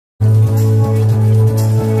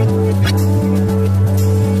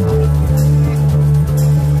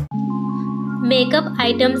Makeup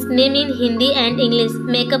items name in Hindi and English.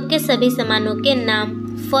 Makeup के सभी सामानों के नाम।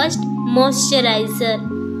 First moisturiser,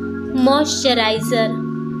 moisturiser.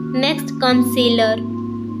 Next concealer,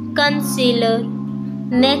 concealer.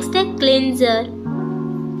 Next है क्लिंजर,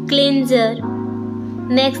 क्लिंजर।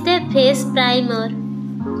 नेक्स्ट है face primer,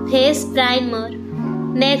 face primer.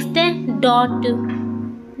 Next है डॉट,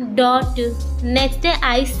 डॉट। नेक्स्ट है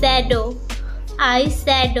eye shadow, eye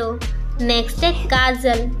shadow. Next है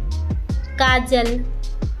काजल, काजल।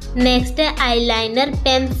 नेक्स्ट है eyeliner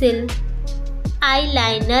pencil,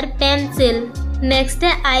 eyeliner pencil. Next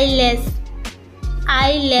है आईलैश,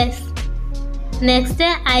 आईलैश। नेक्स्ट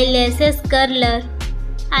है eyelashes curler,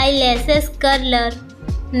 eyelashes curler.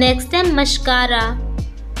 Next है mascara,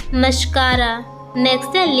 mascara.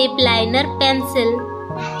 Next है lip liner pencil,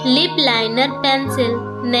 lip liner pencil.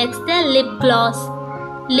 Next है lip gloss,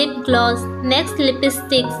 lip gloss. Next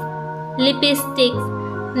lipsticks, lipsticks.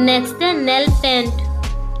 Next है nail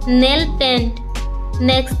paint, nail paint.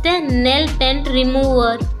 Next है nail paint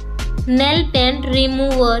remover, nail paint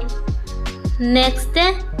remover. Next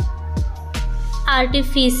है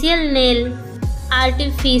artificial nail,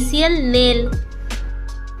 artificial nail.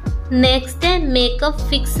 Next है makeup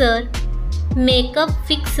fixer, makeup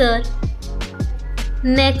fixer.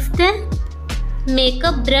 Next है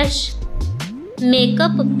makeup brush,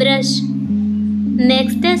 makeup brush.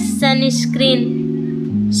 Next है sunscreen,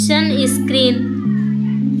 sunscreen.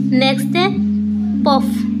 Next है puff,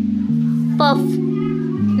 puff.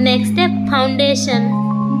 Next है foundation,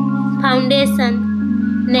 foundation.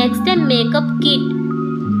 Next है makeup kit,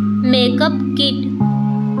 makeup kit.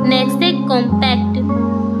 Next है compact,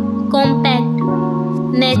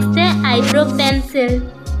 compact. Next है eyebrow pencil,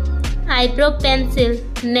 eyebrow pencil.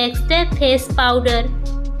 Next है face powder.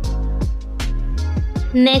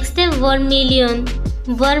 Next है vermilion,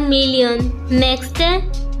 vermilion. Next है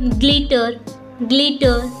glitter,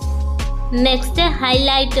 glitter. Next है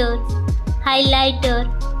highlighter,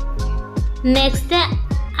 highlighter. Next है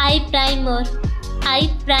eye primer, eye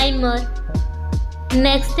primer.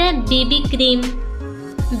 Next है BB cream,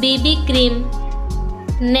 BB cream.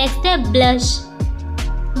 Next है blush,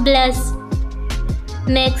 blush.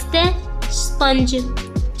 Next है sponge,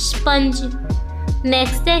 sponge.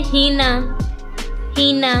 Next है हीना,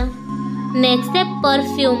 हीना। Next है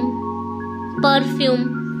परफ्यूम, परफ्यूम।